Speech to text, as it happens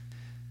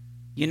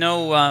You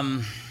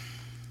know,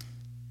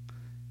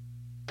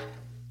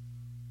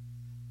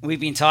 we've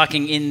been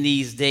talking in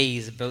these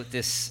days about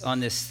this on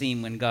this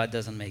theme when God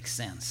doesn't make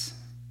sense.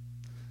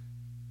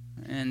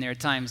 And there are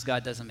times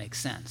God doesn't make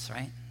sense,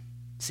 right?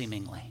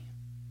 Seemingly.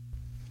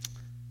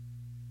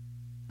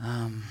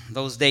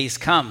 Those days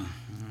come.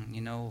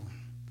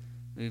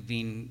 We've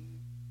been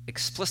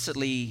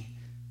explicitly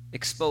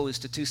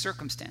exposed to two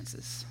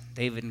circumstances,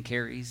 David and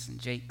Carrie's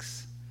and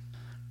Jake's.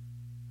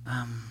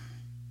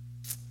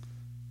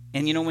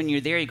 And when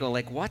you're there, you go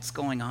like, what's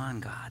going on,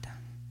 God?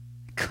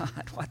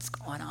 God, what's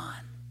going on?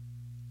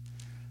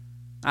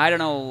 I don't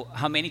know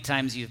how many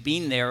times you've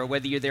been there or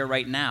whether you're there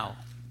right now.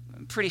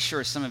 I'm pretty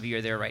sure some of you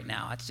are there right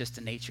now. That's just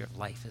the nature of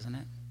life, isn't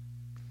it?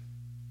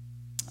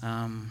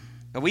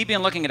 But we've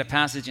been looking at a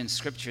passage in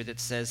Scripture that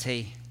says,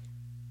 hey,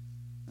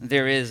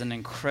 there is an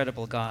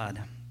incredible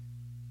God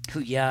who,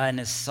 in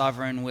his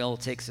sovereign will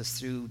takes us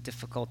through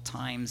difficult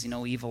times.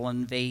 Evil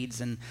invades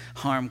and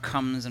harm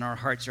comes and our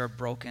hearts are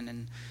broken.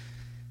 And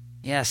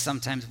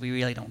sometimes we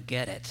really don't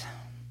get it.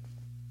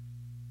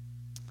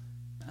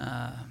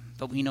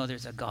 But we know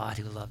there's a God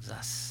who loves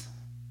us.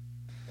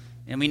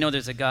 And we know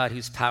there's a God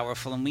who's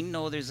powerful. And we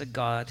know there's a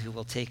God who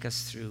will take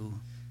us through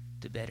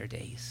to better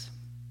days.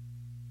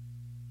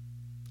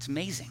 It's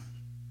amazing.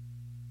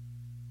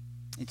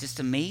 It's just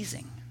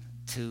amazing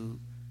to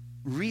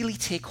really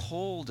take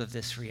hold of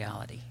this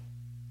reality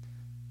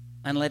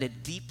and let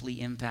it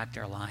deeply impact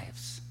our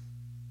lives,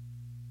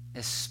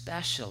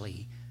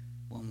 especially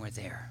when we're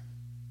there.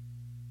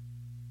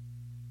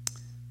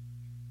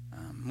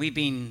 We've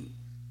been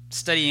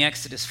studying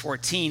Exodus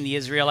 14. The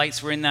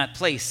Israelites were in that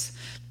place.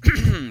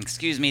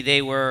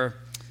 They were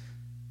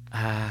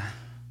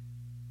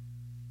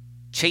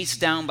chased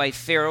down by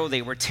Pharaoh.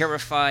 They were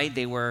terrified.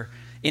 They were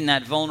in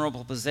that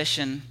vulnerable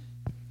position.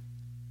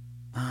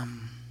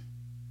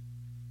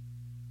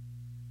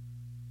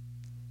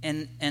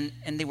 And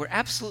they were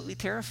absolutely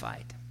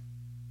terrified.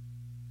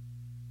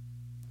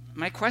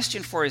 My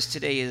question for us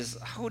today is,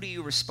 how do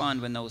you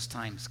respond when those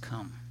times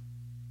come?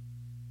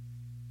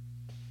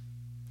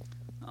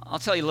 I'll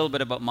tell you a little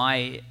bit about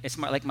it's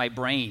like my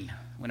brain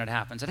when it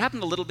happens. It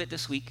happened a little bit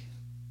this week.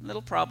 A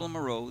little problem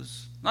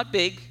arose. Not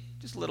big,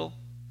 just little.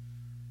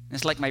 And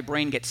it's like my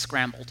brain gets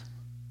scrambled.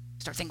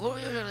 I start thinking,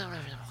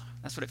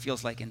 that's what it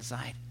feels like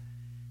inside.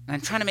 And I'm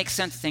trying to make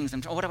sense of things.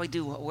 What do I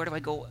do? Where do I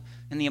go?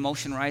 And the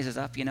emotion rises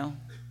up,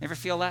 Ever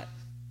feel that?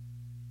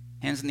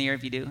 Hands in the air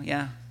if you do.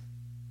 Yeah.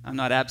 I'm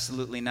not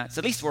absolutely nuts.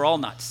 At least we're all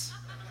nuts.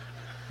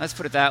 Let's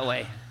put it that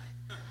way.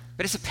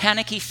 But it's a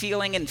panicky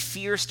feeling and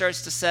fear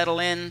starts to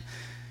settle in.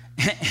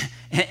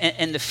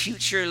 And the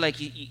future, like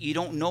you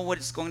don't know what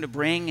it's going to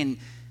bring. And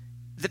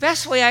the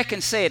best way I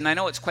can say it, and I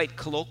know it's quite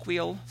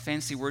colloquial,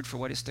 fancy word for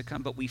what is to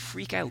come, but we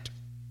freak out.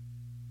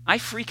 I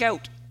freak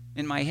out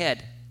in my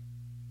head.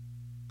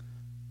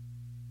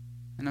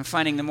 And I'm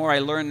finding the more I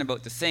learn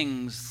about the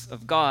things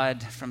of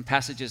God from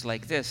passages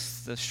like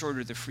this, the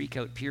shorter the freak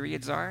out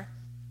periods are.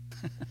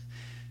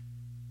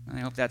 And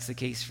I hope that's the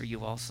case for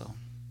you also.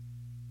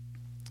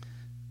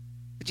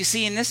 But you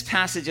see, in this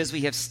passage, as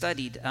we have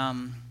studied,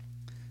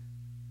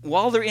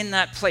 while they're in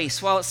that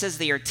place, while it says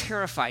they are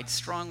terrified,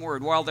 strong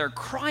word, while they're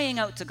crying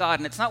out to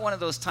God, and it's not one of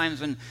those times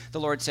when the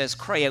Lord says,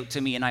 cry out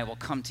to me and I will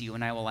come to you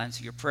and I will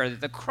answer your prayer.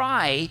 The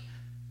cry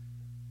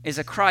is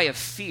a cry of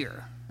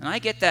fear. And I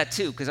get that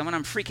too, because when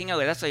I'm freaking out,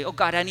 that's like, oh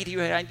God, I need you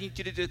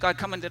to do, God,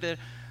 come into the...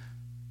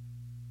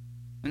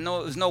 And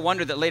no, it was no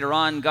wonder that later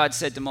on God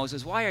said to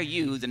Moses, why are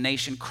you, the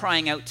nation,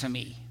 crying out to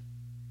me?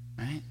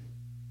 Right?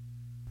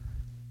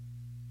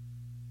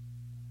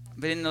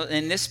 But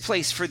in this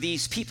place for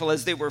these people,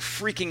 as they were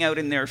freaking out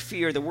in their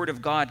fear, the word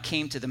of God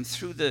came to them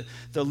through the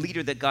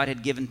leader that God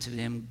had given to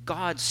them.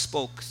 God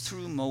spoke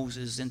through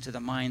Moses into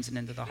the minds and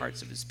into the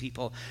hearts of his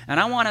people.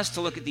 And I want us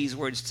to look at these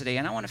words today,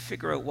 and I want to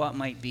figure out what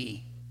might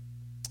be.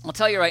 I'll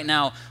tell you right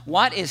now,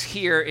 what is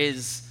here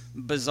is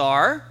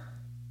bizarre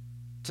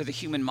to the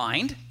human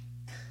mind.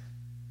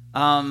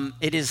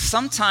 It is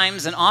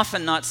sometimes and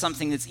often not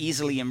something that's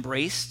easily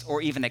embraced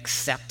or even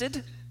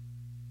accepted.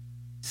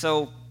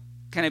 So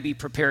kind of be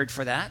prepared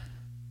for that.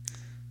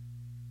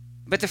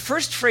 But the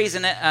first phrase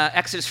in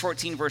Exodus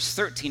 14, verse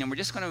 13, and we're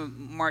just going to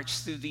march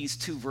through these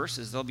two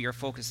verses. They'll be our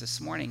focus this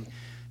morning.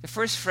 The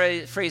first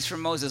phrase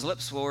from Moses'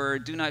 lips were,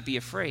 do not be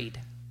afraid.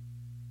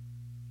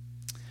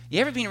 You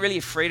ever been really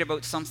afraid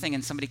about something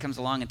and somebody comes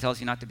along and tells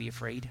you not to be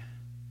afraid?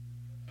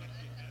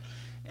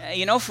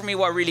 For me,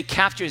 what really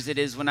captures it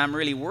is when I'm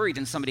really worried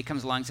and somebody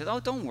comes along and says,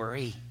 oh, don't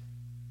worry.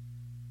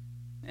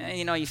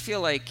 You feel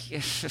like...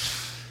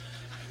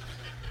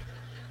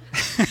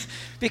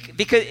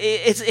 because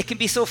it can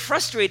be so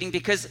frustrating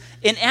because,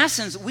 in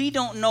essence, we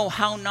don't know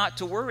how not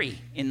to worry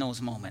in those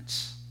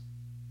moments.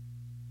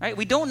 Right?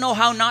 We don't know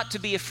how not to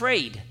be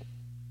afraid.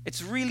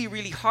 It's really,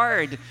 really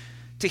hard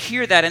to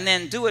hear that and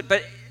then do it.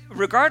 But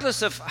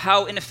regardless of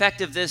how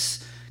ineffective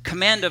this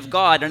command of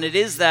God, and it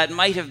is that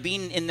might have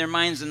been in their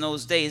minds in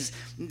those days,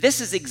 this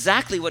is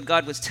exactly what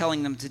God was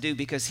telling them to do,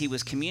 because he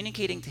was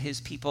communicating to his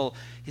people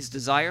his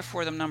desire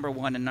for them, number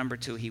one, and number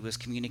two, he was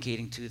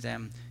communicating to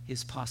them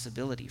his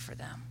possibility for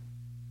them.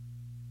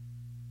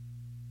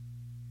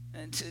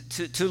 And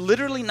to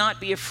literally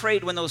not be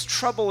afraid when those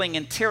troubling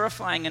and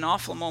terrifying and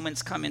awful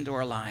moments come into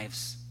our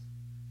lives.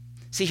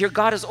 See, here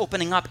God is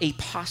opening up a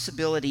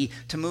possibility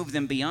to move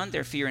them beyond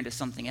their fear into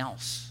something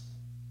else.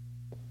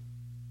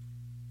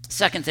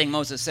 Second thing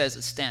Moses says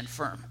is stand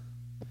firm.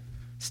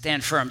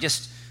 Stand firm.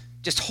 Just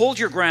hold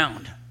your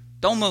ground.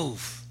 Don't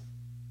move.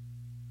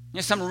 You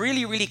know, some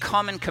really, really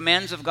common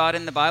commands of God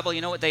in the Bible, you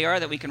know what they are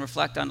that we can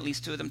reflect on, at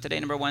least two of them today?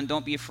 Number one,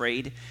 don't be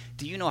afraid.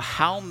 Do you know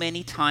how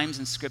many times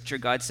in Scripture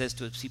God says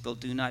to his people,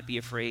 do not be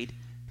afraid?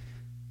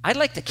 I'd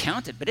like to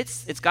count it, but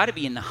it's got to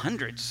be in the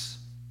hundreds.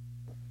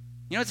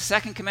 You know what the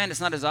second command?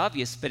 It's not as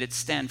obvious, but it's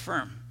stand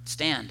firm.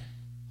 Stand.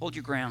 Hold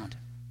your ground.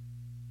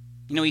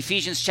 You know,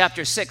 Ephesians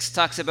chapter 6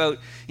 talks about,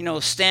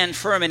 stand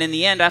firm, and in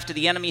the end, after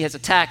the enemy has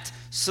attacked,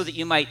 so that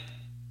you might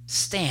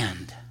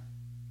stand.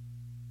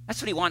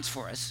 That's what he wants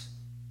for us.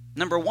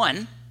 Number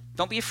one,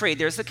 don't be afraid.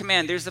 There's the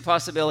command. There's the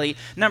possibility.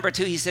 Number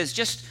two, he says,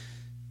 just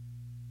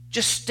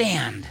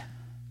stand.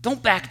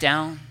 Don't back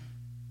down.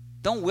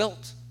 Don't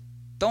wilt.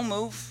 Don't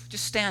move.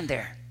 Just stand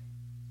there.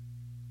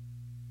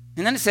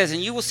 And then it says,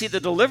 and you will see the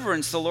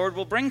deliverance the Lord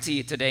will bring to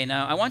you today.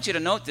 Now, I want you to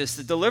note this.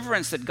 The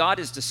deliverance that God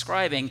is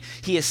describing,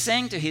 he is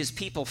saying to his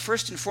people,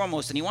 first and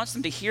foremost, and he wants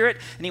them to hear it,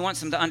 and he wants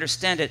them to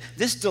understand it.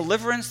 This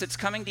deliverance that's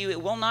coming to you,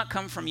 it will not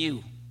come from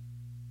you.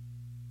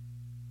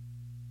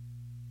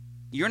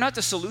 You're not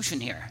the solution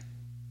here.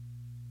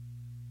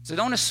 So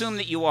don't assume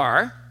that you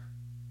are.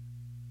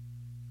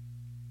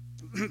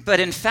 But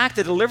in fact,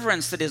 the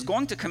deliverance that is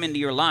going to come into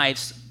your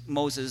lives,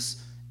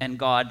 Moses and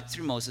God,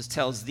 through Moses,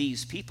 tells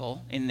these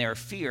people in their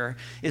fear,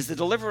 is the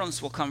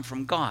deliverance will come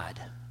from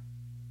God.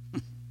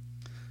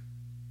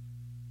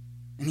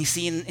 And you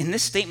see, in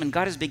this statement,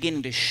 God is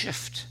beginning to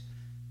shift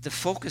the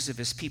focus of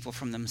his people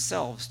from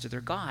themselves to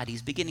their God.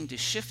 He's beginning to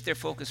shift their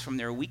focus from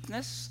their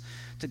weakness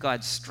to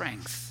God's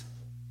strength.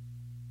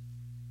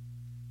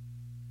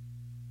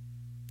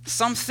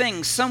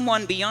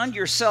 Someone beyond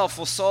yourself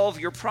will solve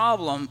your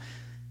problem.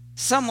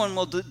 Someone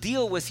will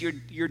deal with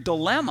your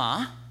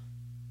dilemma,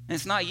 and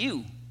it's not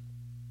you.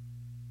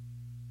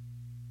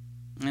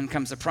 And then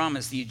comes the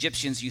promise, the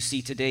Egyptians you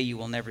see today, you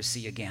will never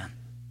see again.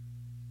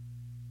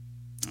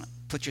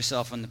 Put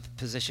yourself in the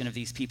position of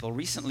these people,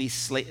 recently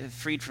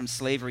freed from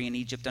slavery in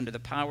Egypt under the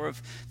power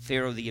of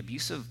Pharaoh, the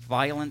abusive,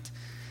 violent,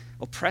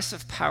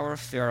 oppressive power of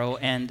Pharaoh.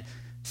 And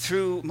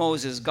through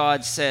Moses,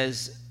 God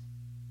says,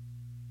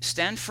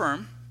 stand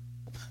firm.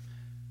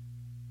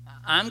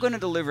 I'm going to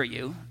deliver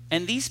you.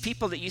 And these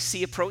people that you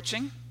see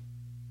approaching,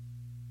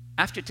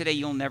 after today,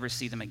 you'll never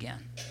see them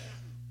again.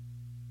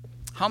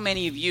 How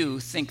many of you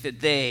think that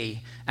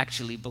they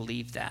actually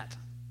believe that?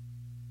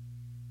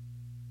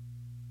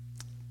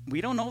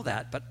 We don't know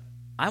that, but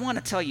I want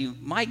to tell you,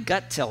 my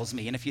gut tells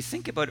me, and if you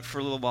think about it for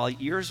a little while,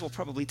 yours will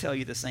probably tell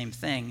you the same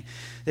thing,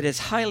 that it's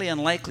highly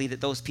unlikely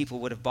that those people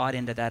would have bought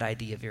into that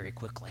idea very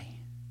quickly.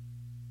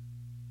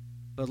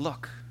 But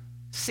look,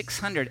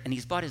 600, and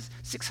he's bought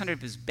 600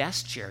 of his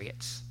best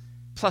chariots,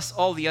 plus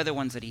all the other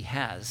ones that he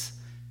has,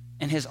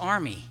 and his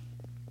army.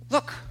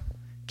 Look,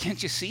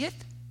 can't you see it?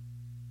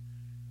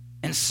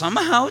 And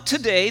somehow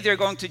today they're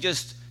going to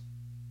just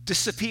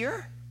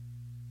disappear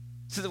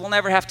so that we'll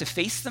never have to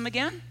face them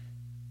again?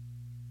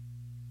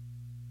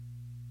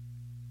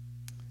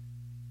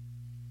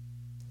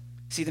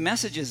 See, the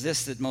message is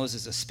this that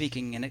Moses is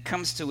speaking, and it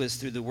comes to us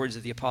through the words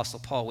of the Apostle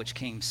Paul, which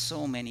came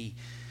so many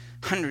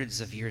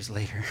hundreds of years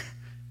later.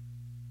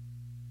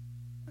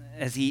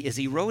 As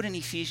he wrote in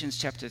Ephesians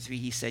chapter 3,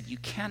 he said, you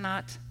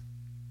cannot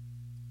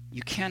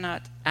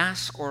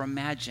ask or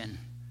imagine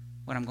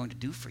what I'm going to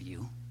do for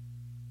you.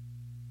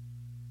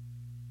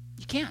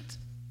 You can't.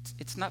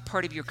 It's not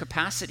part of your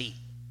capacity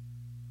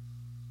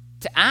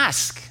to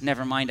ask,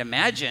 never mind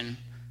imagine,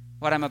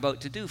 what I'm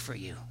about to do for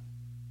you.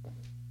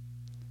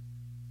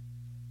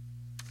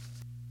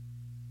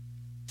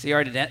 See,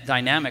 our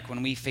dynamic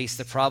when we face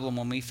the problem,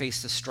 when we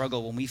face the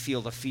struggle, when we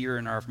feel the fear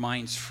and our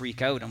minds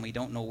freak out and we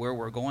don't know where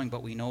we're going,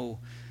 but we know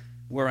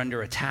we're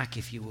under attack,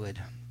 if you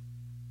would,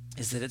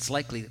 is that it's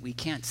likely that we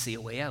can't see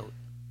a way out.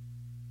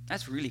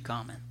 That's really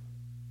common.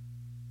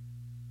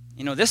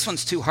 You know, this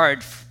one's too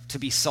hard to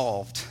be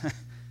solved.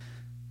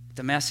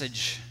 The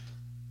message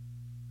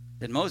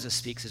that Moses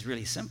speaks is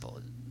really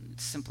simple.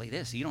 It's simply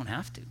this: you don't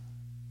have to.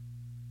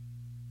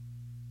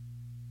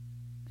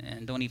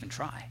 And don't even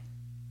try.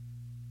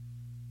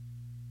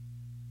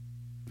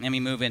 Let me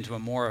move into a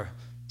more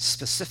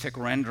specific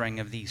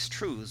rendering of these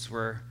truths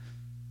where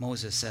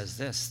Moses says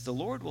this: the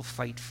Lord will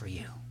fight for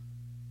you.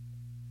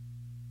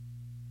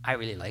 I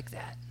really like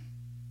that.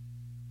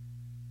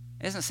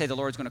 It doesn't say the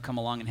Lord's going to come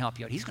along and help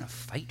you out. He's going to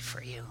fight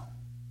for you.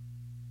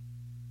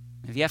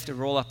 If you have to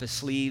roll up his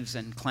sleeves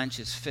and clench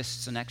his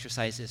fists and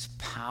exercise his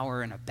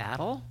power in a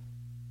battle,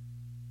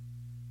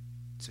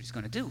 that's what he's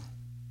going to do.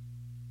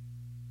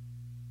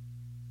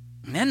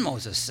 And then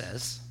Moses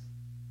says,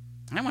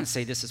 and I want to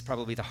say this is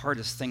probably the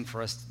hardest thing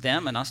for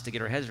them and us to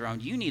get our heads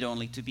around. You need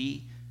only to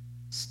be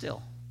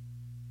still.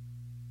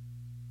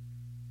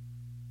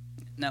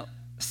 Now,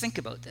 think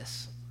about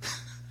this.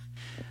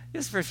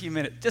 Just for a few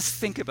minutes. Just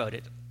think about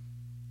it.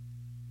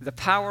 The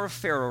power of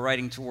Pharaoh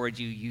riding toward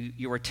you.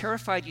 You are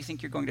terrified. You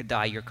think you're going to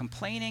die. You're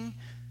complaining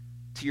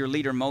to your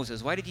leader,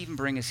 Moses. Why did you even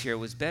bring us here? It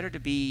was better to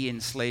be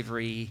in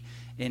slavery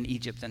in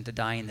Egypt than to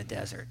die in the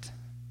desert.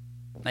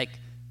 Like,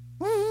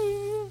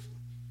 woo!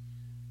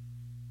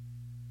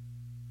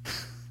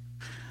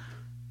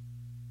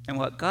 And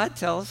what God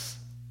tells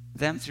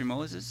them through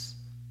Moses,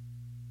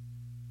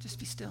 just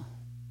be still.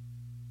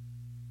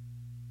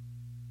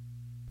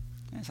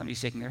 And somebody's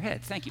shaking their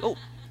head. Thank you. Oh,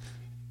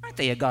 aren't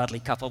they a godly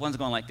couple? One's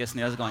going like this and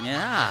the other's going,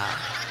 yeah.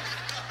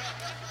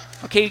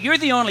 Okay, you're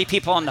the only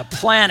people on the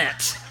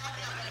planet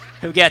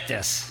who get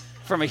this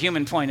from a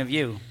human point of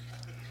view.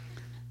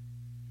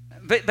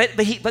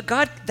 But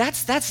God,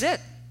 that's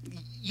it.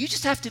 You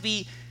just have to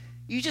be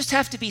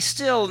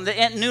still. And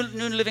the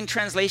New Living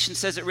Translation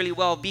says it really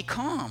well. Be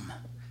calm.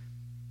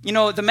 You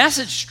know, the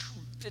Message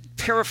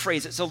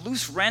paraphrase, it's a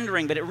loose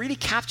rendering, but it really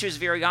captures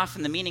very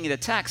often the meaning of the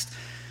text.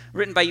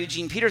 Written by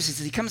Eugene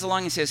Peterson, he comes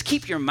along and says,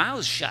 keep your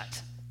mouths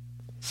shut.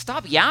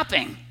 Stop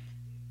yapping.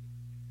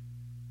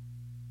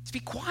 Just be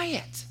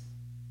quiet.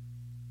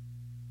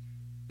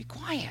 Be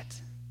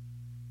quiet.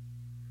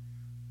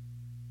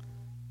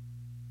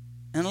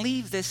 And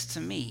leave this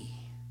to me,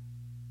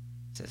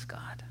 says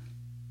God.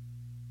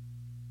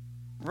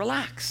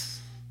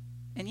 Relax.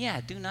 And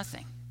yeah, do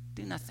nothing.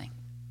 Do nothing.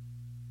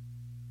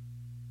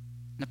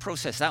 Now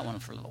process that one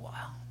for a little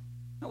while.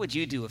 What would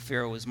you do if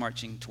Pharaoh was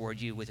marching toward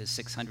you with his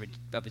 600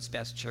 of his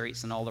best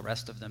chariots and all the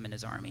rest of them in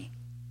his army?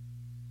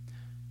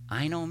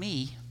 I know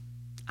me.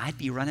 I'd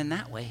be running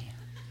that way.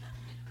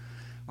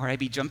 Or I'd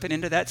be jumping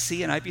into that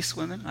sea and I'd be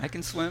swimming. I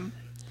can swim.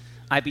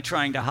 I'd be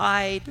trying to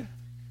hide.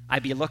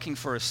 I'd be looking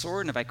for a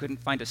sword, and if I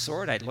couldn't find a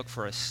sword, I'd look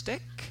for a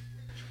stick.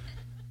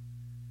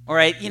 All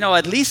right,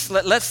 at least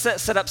let's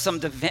set up some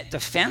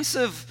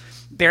defensive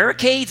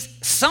barricades,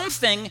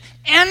 something,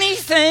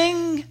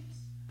 anything,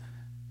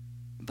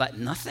 but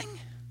nothing.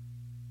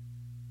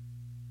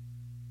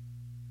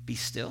 Be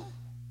still.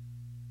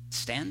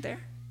 Stand there.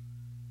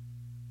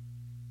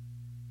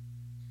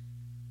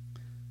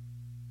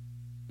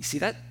 You see,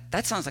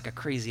 that sounds like a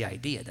crazy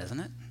idea, doesn't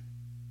it?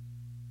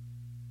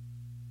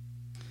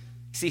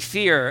 See,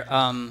 fear,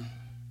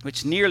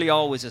 which nearly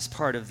always is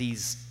part of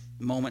these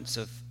moments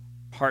of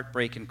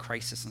heartbreak and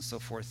crisis and so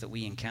forth that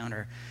we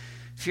encounter,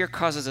 fear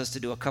causes us to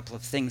do a couple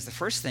of things. The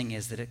first thing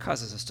is that it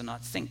causes us to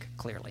not think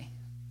clearly.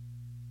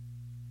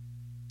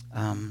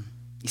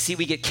 You see,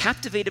 we get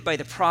captivated by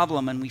the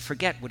problem and we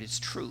forget what is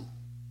true.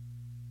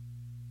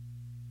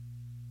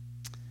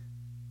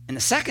 And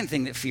the second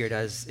thing that fear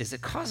does is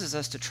it causes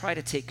us to try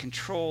to take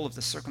control of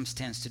the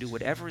circumstance, to do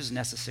whatever is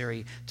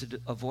necessary to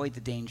avoid the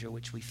danger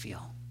which we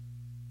feel.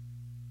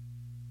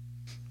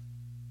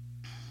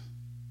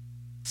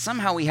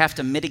 Somehow we have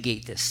to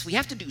mitigate this. We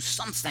have to do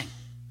something.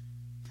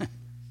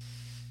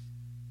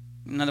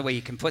 Another way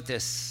you can put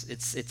this,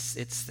 it's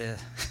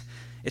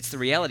the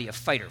reality of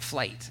fight or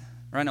flight.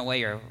 Run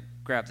away or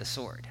grab the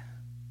sword.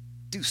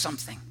 Do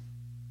something.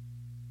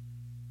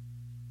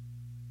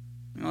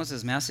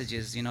 Moses' message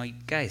is,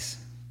 guys,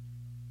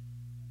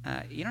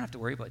 you don't have to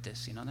worry about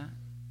this. You know that?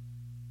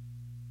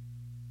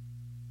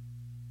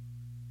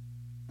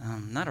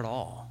 Not at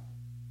all.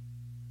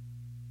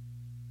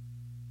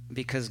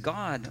 Because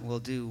God will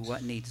do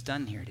what needs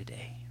done here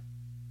today.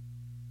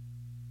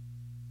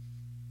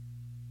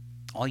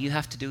 All you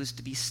have to do is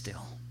to be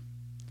still.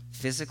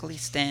 Physically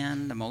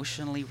stand,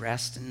 emotionally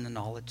rest in the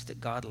knowledge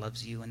that God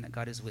loves you and that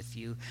God is with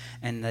you,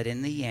 and that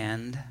in the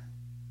end,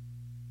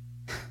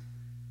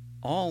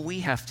 all we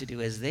have to do,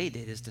 as they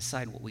did, is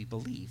decide what we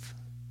believe.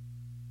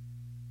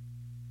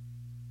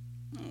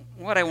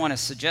 What I want to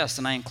suggest,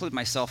 and I include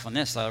myself on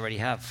this, I already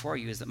have for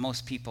you, is that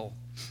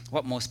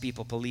what most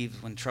people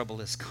believe when trouble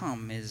has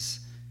come is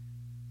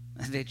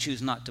they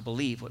choose not to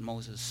believe what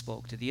Moses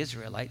spoke to the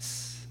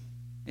Israelites,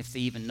 if they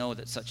even know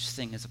that such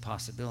thing is a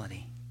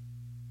possibility.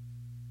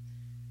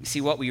 You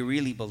see, what we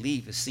really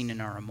believe is seen in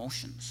our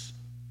emotions.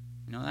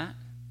 You know that?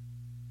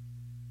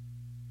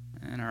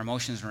 And our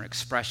emotions are an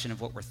expression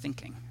of what we're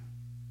thinking.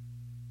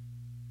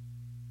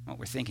 What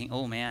we're thinking,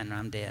 oh man,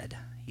 I'm dead.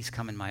 He's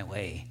coming my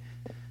way.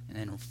 And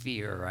then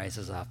fear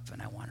rises up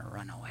and I want to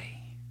run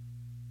away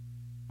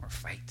or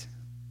fight.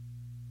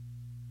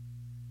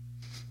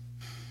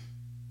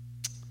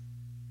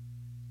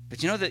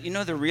 But you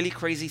know the really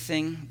crazy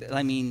thing?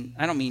 I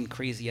don't mean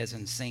crazy as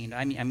insane.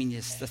 I mean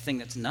it's the thing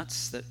that's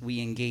nuts, that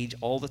we engage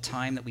all the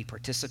time, that we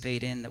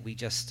participate in, that we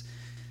just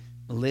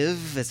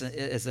live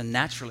as a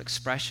natural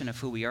expression of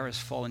who we are as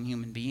fallen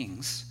human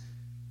beings.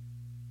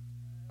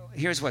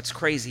 Here's what's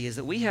crazy, is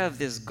that we have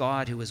this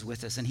God who is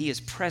with us, and he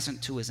is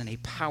present to us in a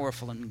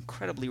powerful and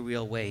incredibly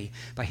real way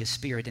by his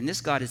Spirit. And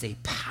this God is a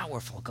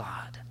powerful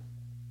God.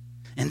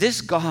 And this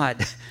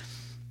God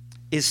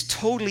is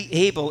totally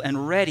able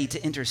and ready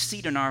to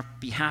intercede on our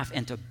behalf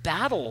and to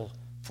battle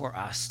for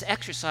us, to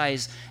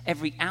exercise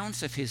every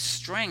ounce of his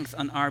strength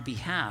on our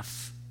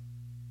behalf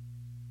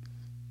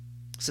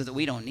so that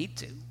we don't need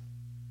to.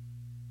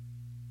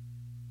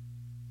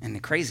 And the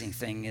crazy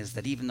thing is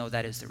that even though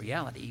that is the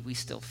reality, we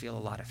still feel a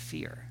lot of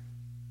fear.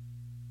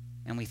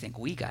 And we think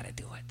we got to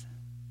do it.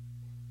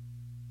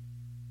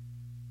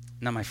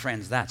 Now, my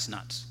friends, that's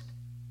nuts.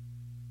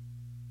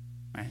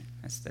 Right?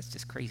 That's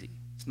just crazy.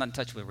 It's not in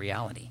touch with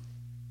reality.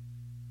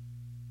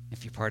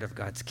 If you're part of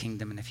God's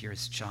kingdom and if you're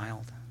his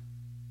child.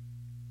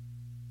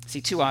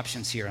 See, two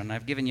options here, and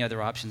I've given you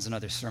other options in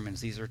other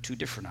sermons. These are two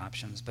different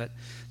options. But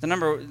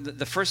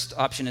the first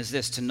option is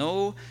this: to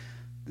know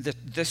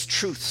this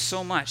truth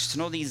so much, to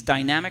know these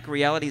dynamic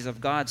realities of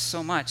God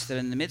so much that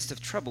in the midst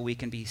of trouble we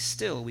can be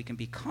still, we can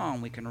be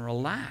calm, we can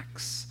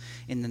relax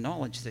in the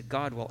knowledge that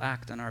God will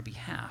act on our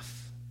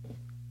behalf.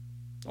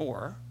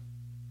 Or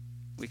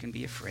we can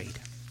be afraid.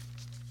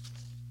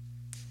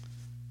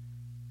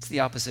 It's the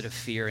opposite of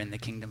fear in the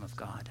kingdom of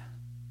God.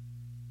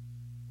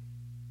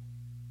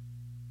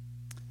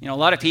 You know, a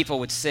lot of people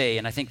would say,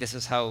 and I think this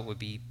is how it would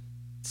be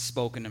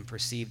spoken and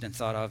perceived and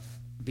thought of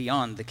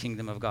beyond the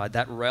kingdom of God,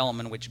 that realm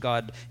in which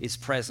God is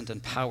present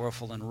and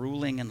powerful and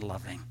ruling and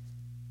loving.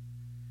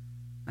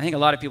 I think a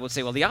lot of people would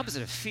say, well, the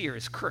opposite of fear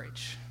is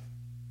courage.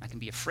 I can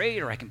be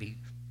afraid or I can be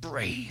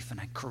brave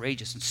and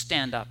courageous and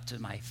stand up to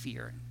my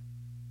fear.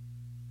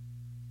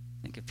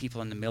 Think of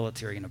people in the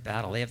military in a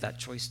battle. They have that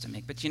choice to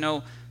make. But you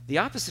know, the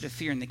opposite of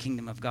fear in the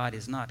kingdom of God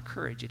is not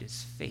courage, it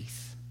is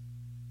faith.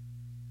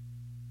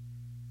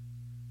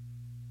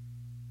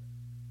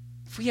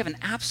 If we have an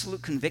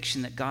absolute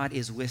conviction that God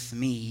is with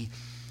me,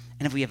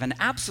 and if we have an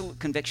absolute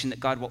conviction that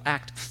God will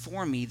act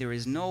for me, there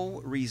is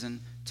no reason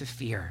to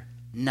fear.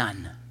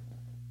 None.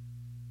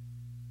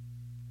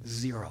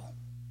 Zero.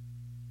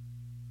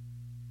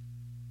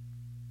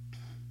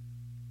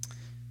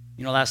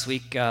 You know, last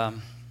week I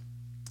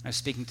was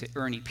speaking to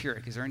Ernie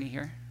Purick. Is Ernie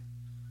here?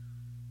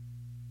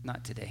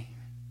 Not today.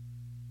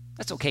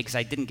 That's okay, because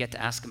I didn't get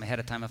to ask him ahead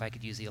of time if I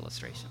could use the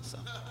illustration, so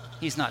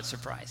he's not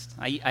surprised.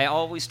 I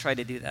always try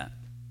to do that.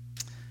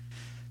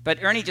 But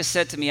Ernie just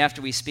said to me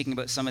after we were speaking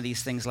about some of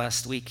these things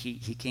last week,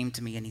 he came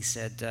to me and he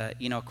said,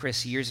 you know,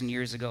 Chris, years and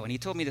years ago, and he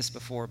told me this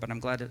before, but I'm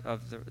glad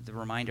of the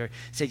reminder.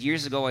 He said,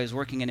 years ago I was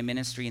working in a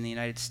ministry in the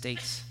United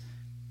States,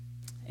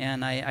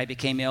 and I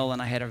became ill,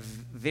 and I had a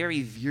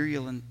very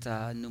virulent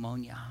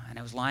pneumonia, and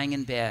I was lying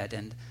in bed,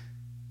 and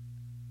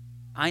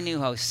I knew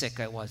how sick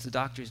I was. The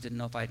doctors didn't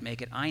know if I'd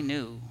make it. I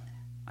knew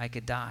I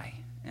could die,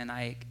 and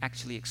I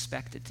actually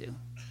expected to.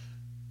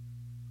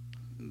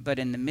 But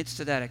in the midst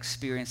of that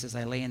experience, as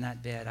I lay in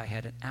that bed, I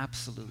had an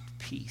absolute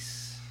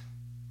peace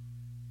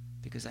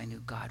because I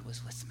knew God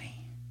was with me.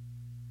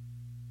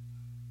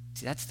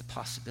 See, that's the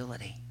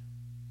possibility.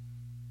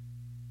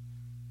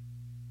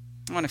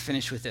 I want to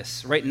finish with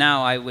this. Right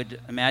now, I would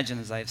imagine,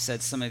 as I've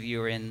said, some of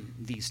you are in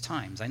these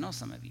times. I know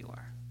some of you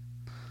are.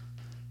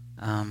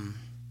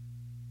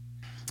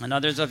 And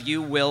others of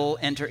you will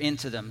enter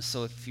into them.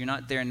 So if you're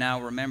not there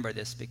now, remember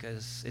this,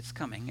 because it's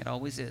coming. It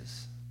always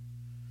is.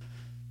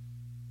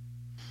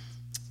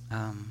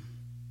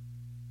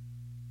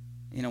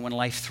 You know, when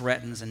life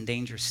threatens and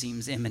danger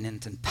seems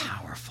imminent and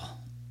powerful.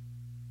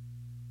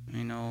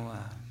 You know,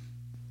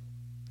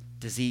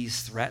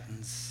 disease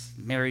threatens.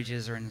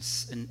 Marriages are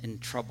in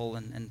trouble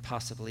and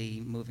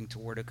possibly moving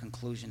toward a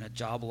conclusion. A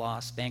job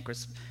loss,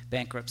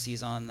 bankruptcy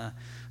is on the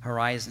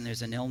horizon.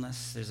 There's an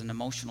illness. There's an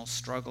emotional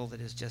struggle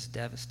that is just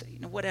devastating.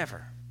 You know,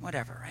 whatever,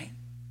 right?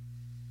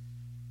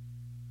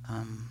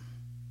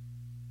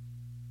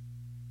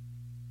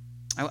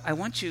 I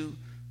want you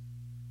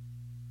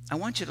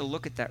to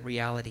look at that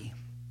reality.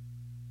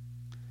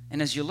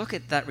 And as you look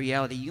at that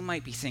reality, you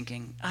might be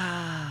thinking,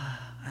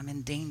 I'm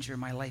in danger.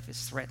 My life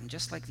is threatened,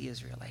 just like the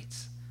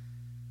Israelites.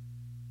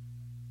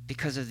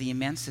 Because of the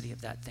immensity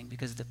of that thing,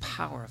 because of the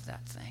power of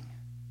that thing.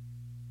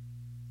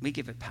 We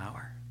give it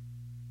power.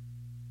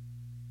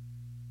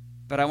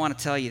 But I want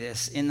to tell you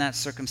this, in that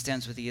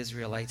circumstance with the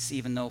Israelites,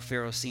 even though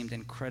Pharaoh seemed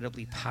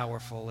incredibly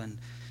powerful and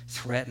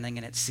threatening,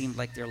 and it seemed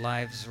like their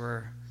lives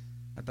were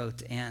about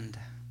to end,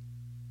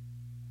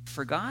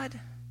 for God,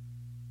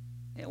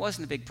 it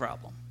wasn't a big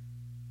problem.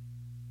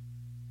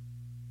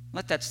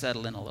 Let that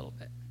settle in a little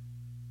bit.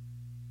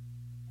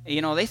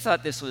 You know, they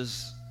thought this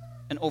was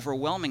an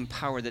overwhelming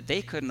power that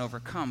they couldn't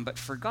overcome, but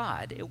for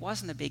God, it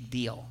wasn't a big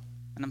deal.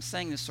 And I'm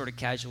saying this sort of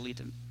casually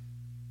to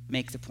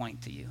make the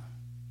point to you.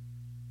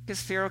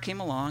 Because Pharaoh came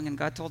along and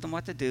God told him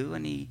what to do,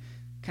 and he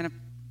kind of,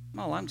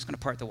 I'm just going to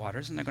part the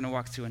waters, and they're going to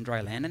walk through in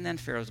dry land, and then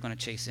Pharaoh's going to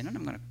chase in, and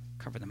I'm going to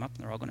cover them up,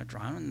 and they're all going to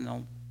drown, and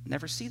they'll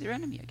never see their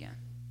enemy again.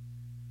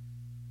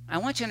 I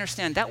want you to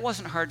understand that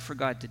wasn't hard for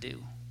God to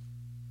do.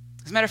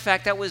 As a matter of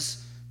fact, that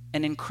was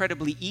an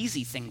incredibly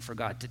easy thing for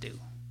God to do.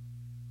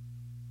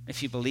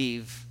 If you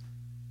believe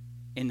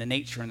in the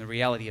nature and the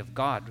reality of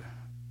God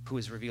who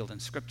is revealed in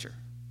Scripture.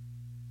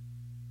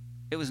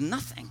 It was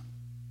nothing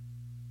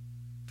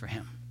for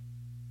him.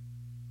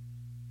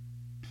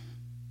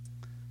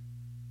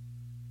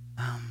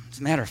 As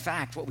a matter of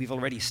fact, what we've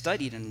already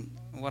studied and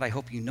what I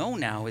hope you know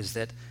now is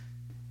that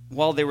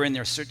while they were in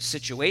their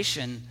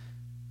situation,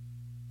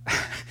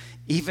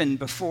 even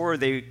before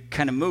they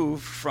kind of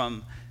moved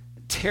from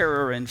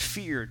terror and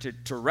fear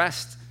to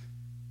rest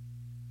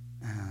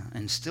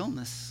and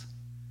stillness,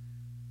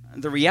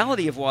 the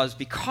reality was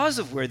because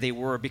of where they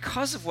were,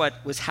 because of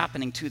what was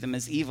happening to them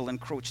as evil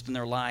encroached in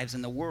their lives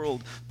and the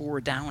world bore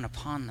down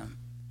upon them,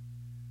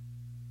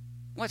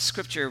 what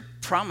Scripture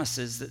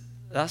promises that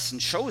us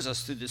and shows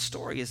us through this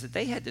story is that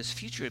they had this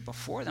future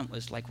before them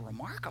was like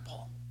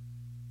remarkable.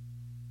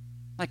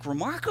 Like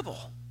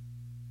remarkable.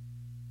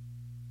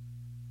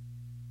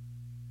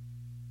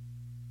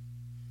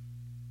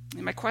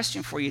 And my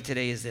question for you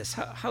today is this: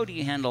 how do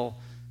you handle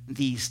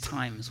these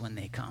times when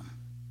they come?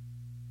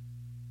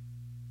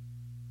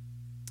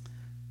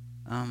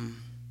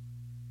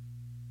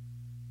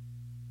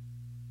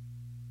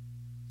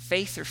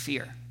 Faith or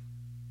fear?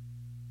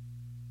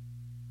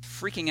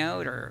 Freaking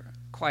out or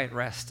quiet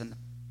rest in the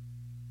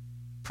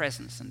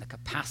presence and the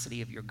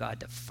capacity of your God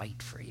to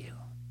fight for you?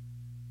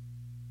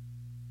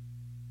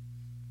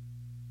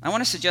 I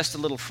want to suggest a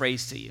little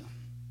phrase to you,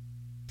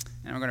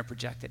 and we're going to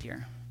project it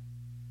here.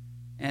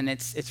 And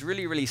it's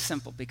really, really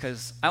simple,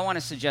 because I want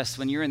to suggest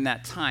when you're in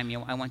that time,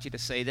 I want you to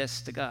say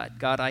this to God: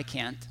 God, I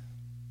can't.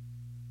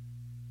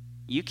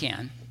 You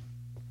can.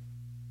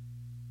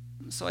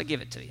 So I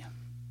give it to you.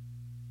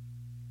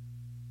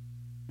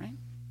 Right?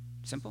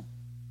 Simple.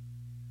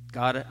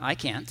 God, I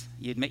can't.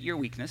 You admit your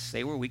weakness.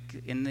 They were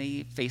weak in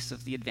the face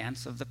of the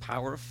advance of the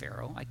power of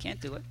Pharaoh. I can't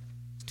do it.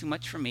 It's too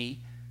much for me.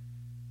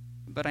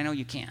 But I know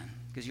you can,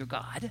 because you're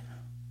God.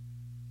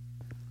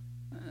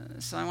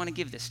 So I want to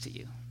give this to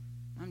you.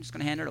 I'm just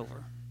going to hand it over.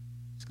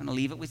 I'm just going to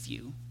leave it with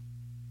you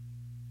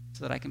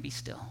so that I can be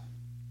still.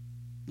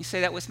 You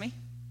say that with me?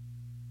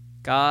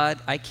 God,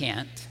 I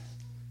can't.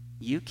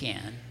 You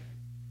can.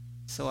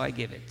 So I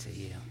give it to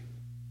you.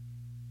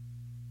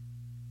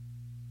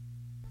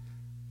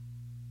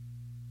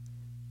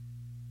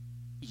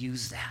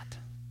 Use that.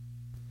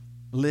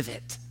 Live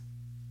it.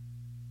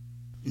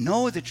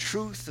 Know the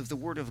truth of the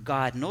Word of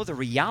God. Know the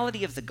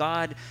reality of the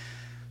God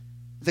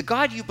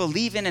you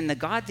believe in, and the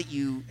God that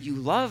you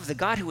love, the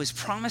God who has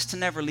promised to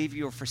never leave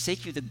you or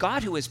forsake you, the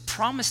God who has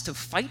promised to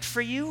fight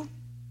for you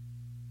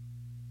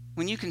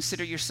when you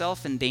consider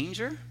yourself in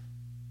danger,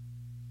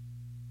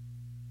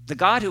 the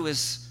God who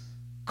has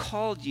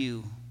called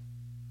you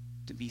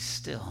to be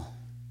still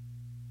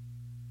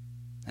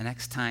the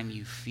next time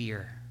you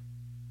fear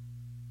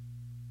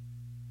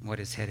what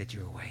is headed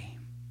your way.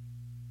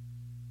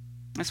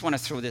 I just want to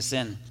throw this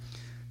in.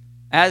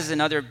 As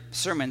in other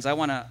sermons, I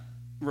want to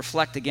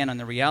reflect again on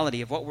the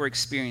reality of what we're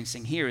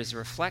experiencing here is a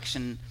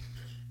reflection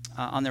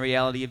on the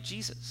reality of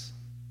Jesus.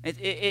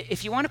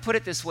 If you want to put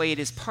it this way, it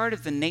is part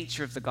of the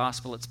nature of the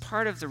gospel. It's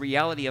part of the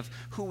reality of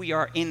who we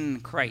are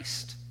in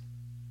Christ.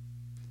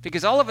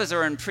 Because all of us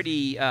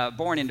are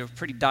born into a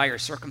pretty dire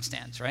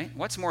circumstance, right?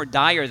 What's more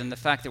dire than the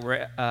fact that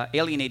we're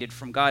alienated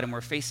from God and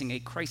we're facing a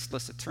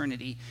Christless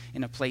eternity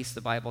in a place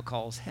the Bible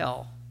calls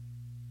hell?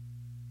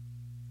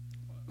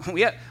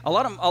 A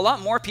lot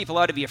more people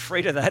ought to be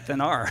afraid of that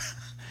than are.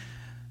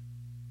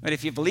 But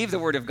if you believe the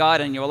Word of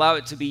God and you allow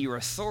it to be your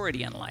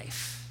authority in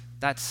life,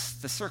 that's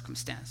the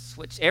circumstance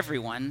which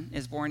everyone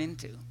is born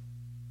into.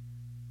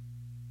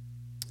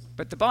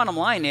 But the bottom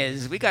line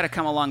is we got to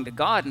come along to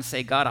God and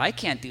say, God, I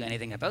can't do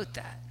anything about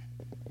that.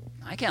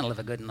 I can't live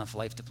a good enough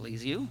life to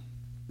please you.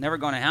 Never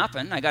going to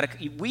happen.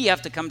 We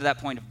have to come to that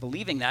point of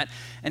believing that.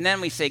 And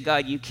then we say,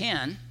 God, you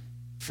can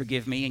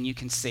forgive me and you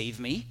can save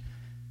me,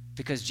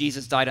 because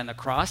Jesus died on the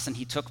cross and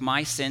he took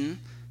my sin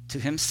to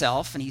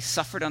himself, and he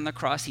suffered on the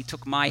cross. He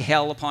took my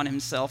hell upon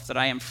himself that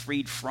I am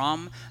freed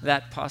from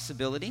that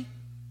possibility.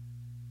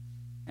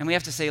 And we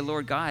have to say,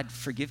 Lord God,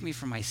 forgive me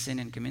for my sin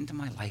and come into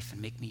my life and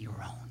make me your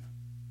own.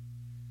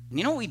 And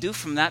you know what we do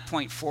from that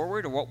point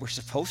forward, or what we're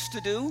supposed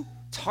to do?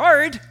 It's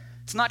hard.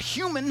 It's not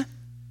human.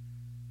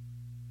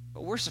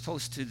 But we're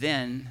supposed to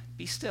then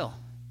be still.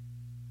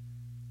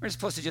 We're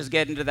supposed to just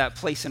get into that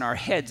place in our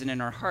heads and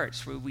in our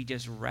hearts where we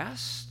just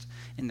rest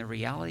in the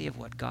reality of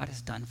what God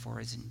has done for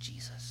us in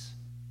Jesus.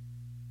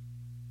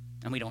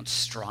 And we don't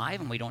strive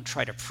and we don't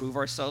try to prove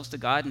ourselves to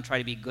God and try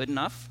to be good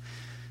enough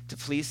to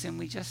please him.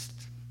 We just,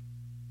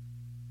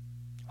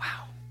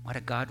 wow, what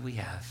a God we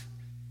have.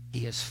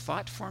 He has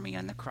fought for me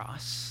on the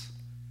cross,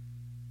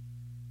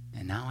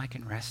 and now I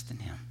can rest in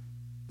him.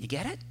 You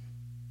get it?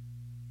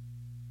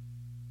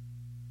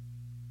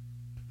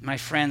 My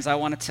friends, I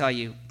want to tell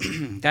you,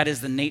 that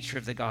is the nature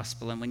of the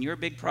gospel. And when your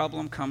big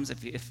problem comes,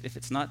 if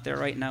it's not there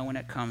right now when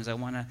it comes, I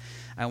want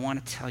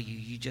to tell you,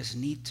 you just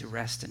need to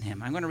rest in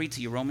him. I'm going to read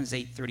to you Romans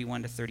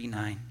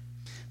 8:31-39.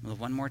 We'll have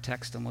one more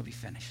text and we'll be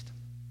finished.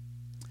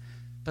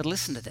 But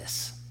listen to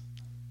this.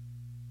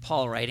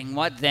 Paul writing,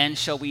 what then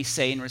shall we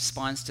say in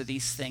response to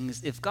these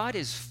things? If God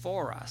is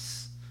for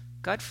us,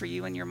 God for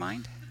you in your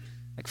mind?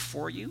 Like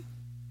for you?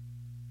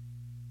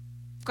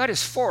 If God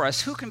is for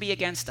us, who can be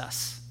against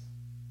us?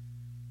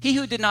 He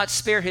who did not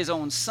spare his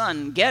own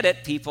son, get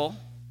it, people.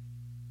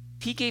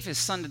 If he gave his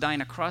son to die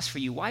on a cross for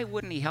you, why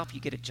wouldn't he help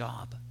you get a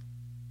job?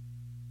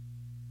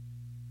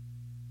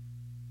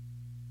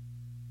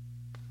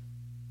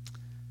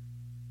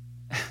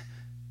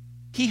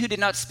 He who did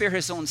not spare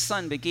his own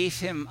son, but gave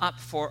him up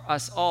for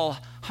us all,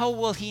 how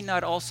will he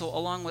not also,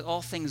 along with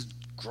all things,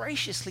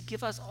 graciously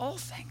give us all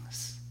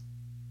things?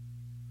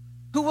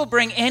 Who will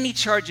bring any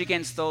charge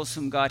against those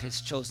whom God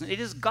has chosen? It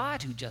is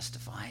God who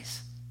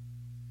justifies.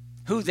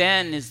 Who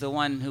then is the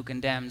one who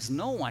condemns?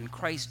 No one.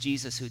 Christ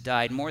Jesus, who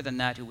died, more than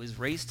that, who was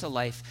raised to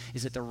life,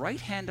 is at the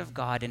right hand of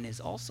God and is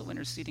also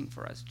interceding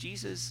for us.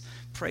 Jesus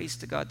prays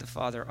to God the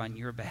Father on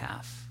your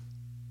behalf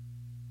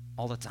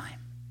all the time.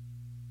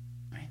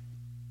 Right?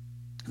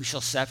 Who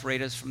shall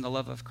separate us from the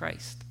love of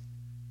Christ?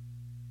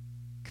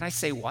 Can I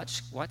say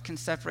what can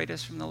separate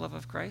us from the love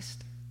of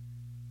Christ?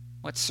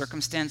 What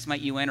circumstance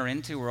might you enter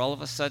into where all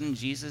of a sudden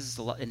Jesus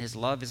and his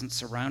love isn't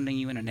surrounding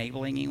you and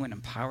enabling you and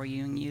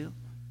empowering you?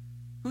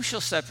 Who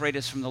shall separate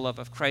us from the love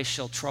of Christ?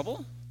 Shall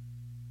trouble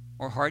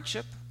or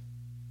hardship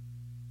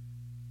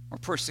or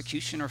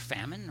persecution or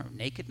famine or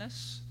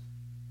nakedness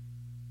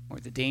or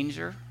the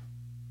danger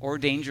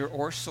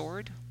or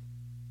sword?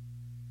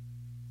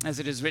 As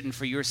it is written,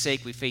 for your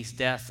sake we face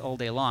death all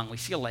day long. We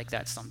feel like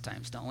that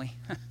sometimes, don't we?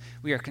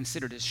 We are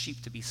considered as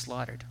sheep to be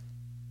slaughtered.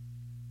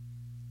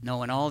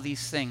 No, in all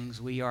these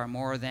things we are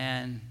more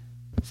than,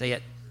 say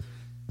it,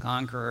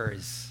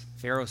 conquerors.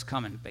 Pharaoh's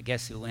coming, but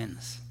guess who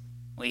wins?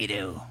 We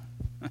do.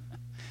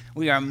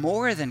 We are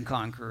more than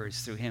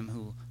conquerors through him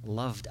who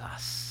loved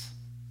us.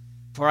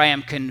 For I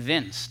am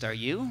convinced, are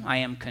you? I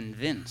am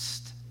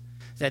convinced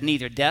that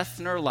neither death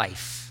nor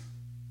life,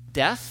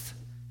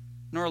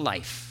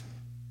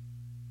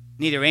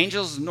 neither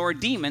angels nor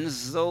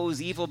demons,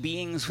 those evil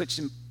beings which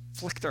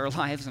inflict our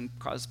lives and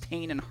cause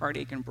pain and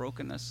heartache and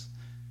brokenness,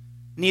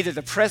 neither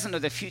the present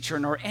nor the future,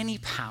 nor any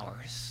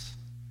powers,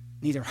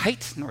 neither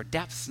height nor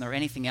depth nor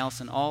anything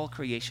else in all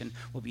creation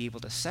will be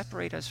able to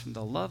separate us from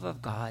the love of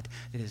God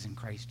that is in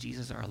Christ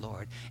Jesus our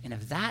Lord. And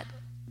if that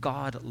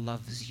God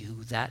loves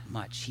you that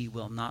much, he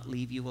will not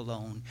leave you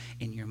alone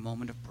in your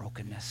moment of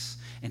brokenness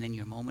and in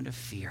your moment of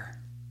fear.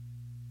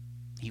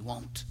 He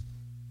won't.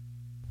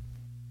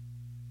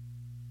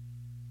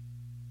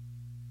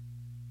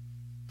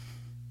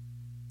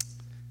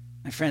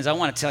 My friends, I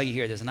want to tell you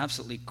here, there's an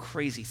absolutely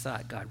crazy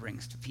thought God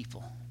brings to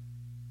people.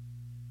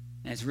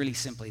 And it's really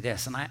simply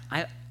this. And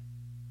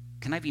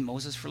can I be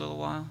Moses for a little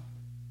while?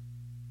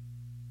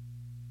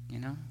 You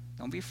know,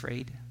 don't be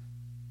afraid.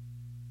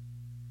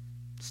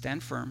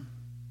 Stand firm.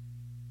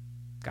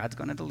 God's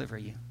going to deliver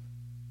you.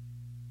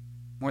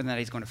 More than that,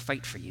 he's going to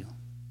fight for you.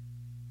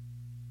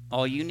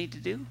 All you need to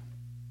do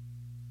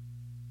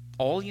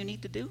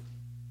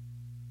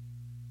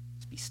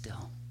is be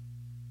still.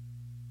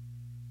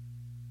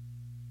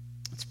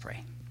 Let's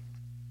pray.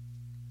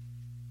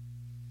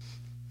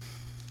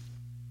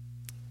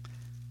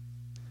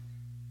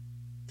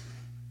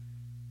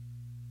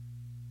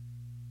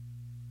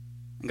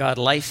 God,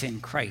 life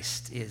in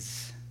Christ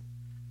is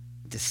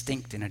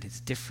distinct, and it is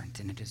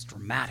different, and it is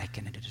dramatic,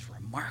 and it is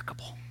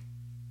remarkable.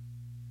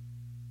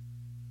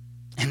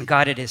 And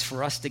God, it is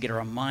for us to get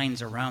our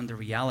minds around the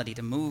reality,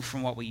 to move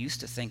from what we used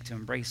to think to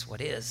embrace what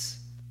is.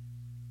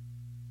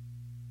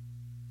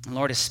 And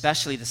Lord,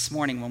 especially this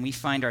morning when we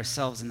find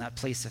ourselves in that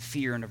place of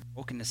fear and of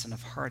brokenness and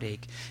of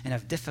heartache and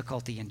of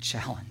difficulty and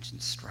challenge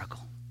and struggle.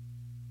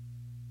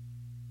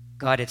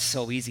 God, it's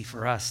so easy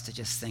for us to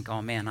just think,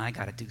 oh man, I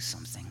got to do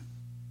something.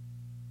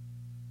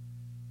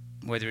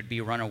 Whether it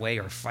be run away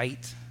or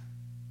fight.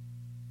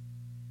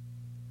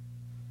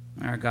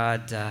 Our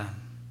God,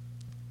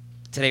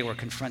 today we're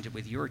confronted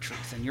with your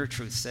truth, and your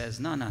truth says,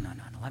 no,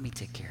 let me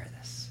take care of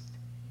this.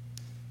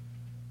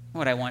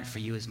 What I want for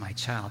you as my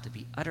child to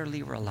be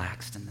utterly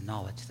relaxed in the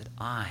knowledge that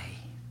I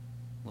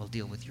will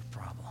deal with your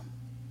problem.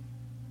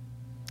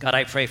 God,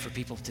 I pray for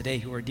people today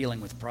who are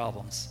dealing with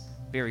problems,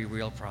 very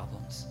real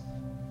problems.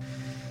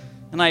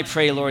 And I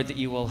pray, Lord, that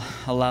you will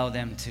allow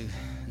them to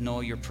know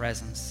your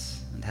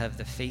presence and have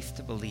the faith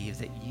to believe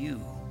that you,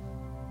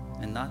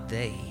 and not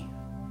they,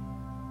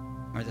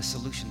 are the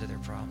solution to their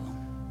problem.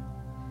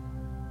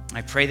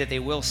 I pray that they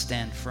will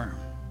stand firm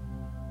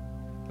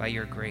by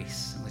your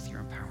grace and with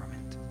your empowerment.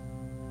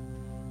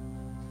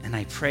 And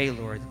I pray,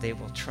 Lord, that they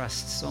will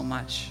trust so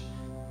much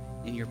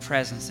in your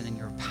presence and in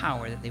your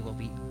power that they will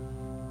be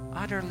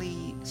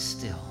utterly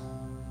still,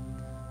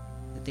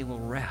 that they will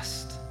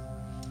rest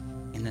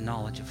in the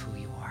knowledge of who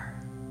you are.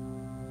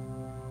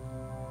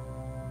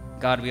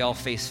 God, we all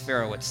face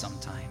Pharaoh at some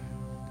time.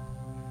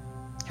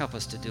 Help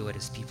us to do it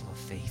as people of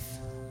faith.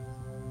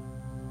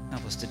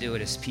 Help us to do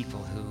it as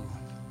people who,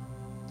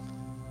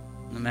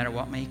 no matter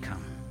what may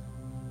come,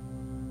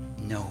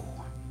 know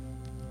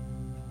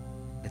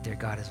that their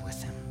God is with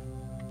them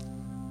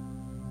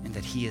and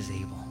that he is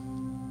able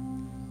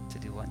to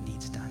do what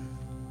needs done.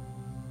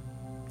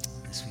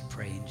 This we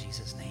pray in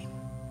Jesus' name.